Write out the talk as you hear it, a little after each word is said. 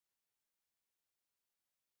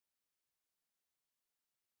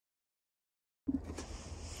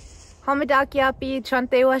Hamadakiapi,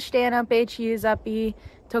 Chantewashtana Pechiuzapi,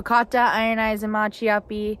 Tokata Ionize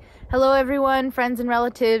Machiapi. Hello everyone, friends and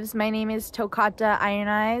relatives. My name is Tokata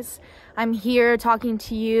Ionize. I'm here talking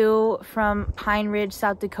to you from Pine Ridge,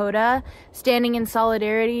 South Dakota, standing in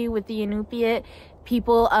solidarity with the Inupiat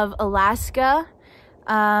people of Alaska.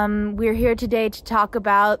 We're here today to talk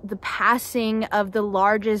about the passing of the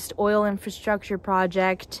largest oil infrastructure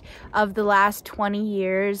project of the last 20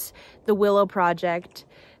 years, the Willow project.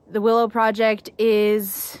 The Willow project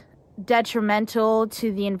is detrimental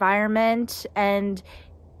to the environment, and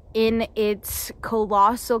in its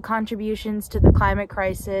colossal contributions to the climate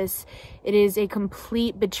crisis, it is a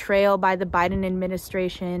complete betrayal by the Biden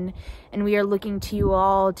administration. And we are looking to you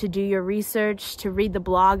all to do your research, to read the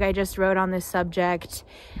blog I just wrote on this subject,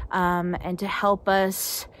 and to help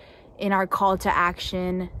us in our call to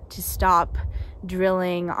action to stop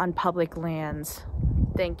drilling on public lands.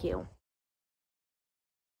 Thank you.